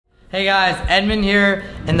Hey guys, Edmund here,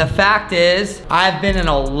 and the fact is, I've been in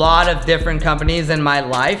a lot of different companies in my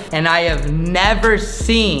life, and I have never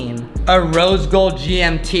seen a rose gold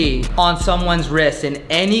GMT on someone's wrist in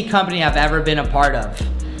any company I've ever been a part of.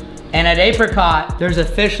 And at Apricot, there's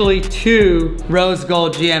officially 2 rose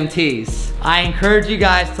gold GMTs. I encourage you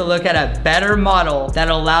guys to look at a better model that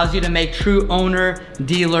allows you to make true owner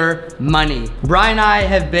dealer money. Brhy and I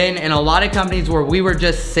have been in a lot of companies where we were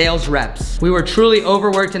just sales reps. We were truly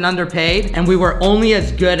overworked and underpaid, and we were only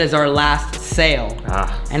as good as our last sale.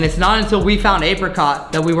 And it's not until we found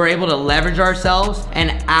Apricot that we were able to leverage ourselves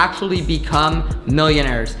and actually become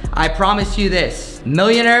millionaires. I promise you this,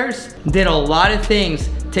 millionaires did a lot of things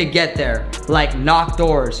to get there, like knock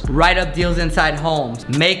doors, write up deals inside homes,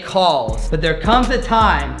 make calls. But there comes a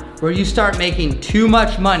time where you start making too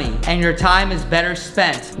much money and your time is better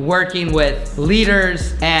spent working with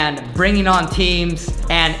leaders and bringing on teams,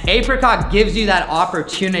 and Apricot gives you that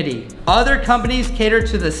opportunity. Other companies cater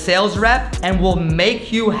to the sales rep and will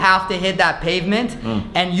make you have to hit that pavement,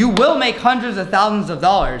 and you will make hundreds of thousands of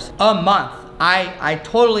dollars a month. I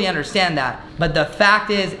totally understand that. But the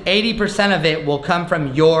fact is, 80% of it will come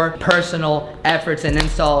from your personal efforts and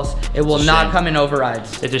installs. It will not come in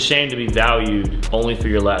overrides. It's a shame to be valued only for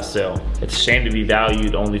your last sale. It's a shame to be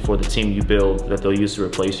valued only for the team you build that they'll use to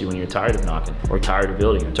replace you when you're tired of knocking, or tired of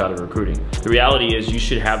building, or tired of recruiting. The reality is you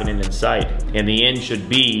should have an end in sight, and the end should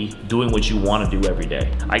be doing what you want to do every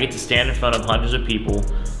day. I get to stand in front of hundreds of people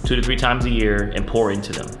 2 to 3 times a year and pour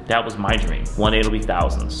into them. That was my dream. One day it'll be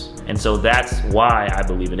thousands. And so that's why I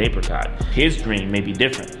believe in Apricot. His dream may be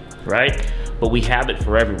different, right? But we have it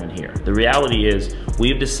for everyone here. The reality is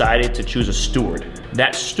we've decided to choose a steward.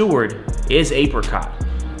 That steward is Apricot.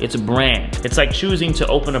 It's a brand. It's like choosing to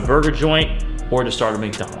open a burger joint or to start a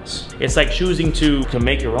McDonald's. It's like choosing to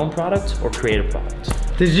make your own product or create a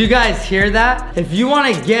product. Did you guys hear that? If you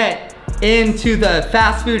want to get into the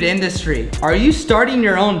fast food industry, are you starting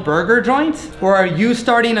your own burger joint, or are you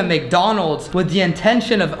starting a McDonald's with the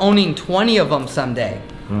intention of owning 20 of them someday?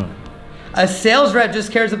 A sales rep just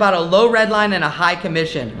cares about a low red line and a high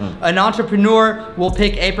commission. An entrepreneur will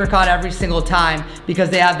pick Apricot every single time because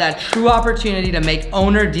they have that true opportunity to make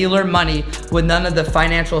owner dealer money with none of the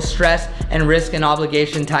financial stress and risk and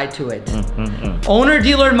obligation tied to it. Owner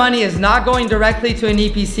dealer money is not going directly to an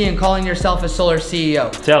EPC and calling yourself a solar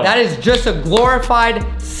CEO. That is just a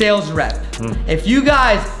glorified sales rep. If you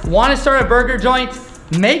guys want to start a burger joint,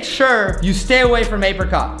 make sure you stay away from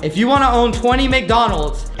Apricot. If you want to own 20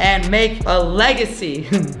 McDonald's and make a legacy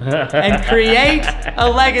and create a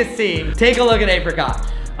legacy, take a look at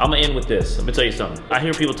Apricot. I'm gonna end with this. Let me tell you something. I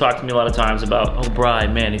hear people talk to me a lot of times about, oh,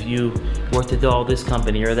 Brhy, man, if you worked at all this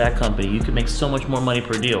company or that company, you could make so much more money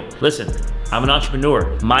per deal. Listen, I'm an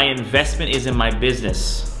entrepreneur. My investment is in my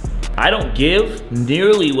business. I don't give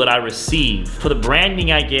nearly what I receive for the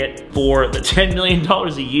branding I get, for the $10 million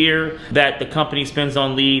a year that the company spends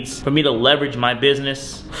on leads, for me to leverage my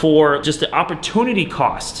business, for just the opportunity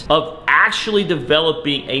cost of actually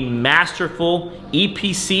developing a masterful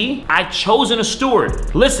EPC. I've chosen a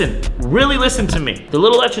steward. Listen, really listen to me. The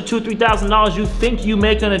little extra $2,000 to $3,000 you think you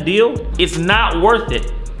make on a deal, it's not worth it.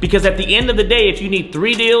 Because at the end of the day, if you need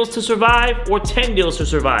 3 deals to survive or 10 deals to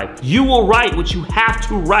survive, you will write what you have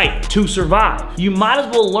to write to survive. You might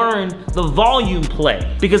as well learn the volume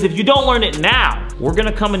play. Because if you don't learn it now, we're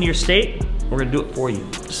gonna come into your state, we're gonna do it for you.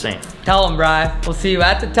 Just saying. Tell them, Brhy. We'll see you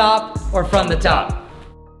at the top or from the top.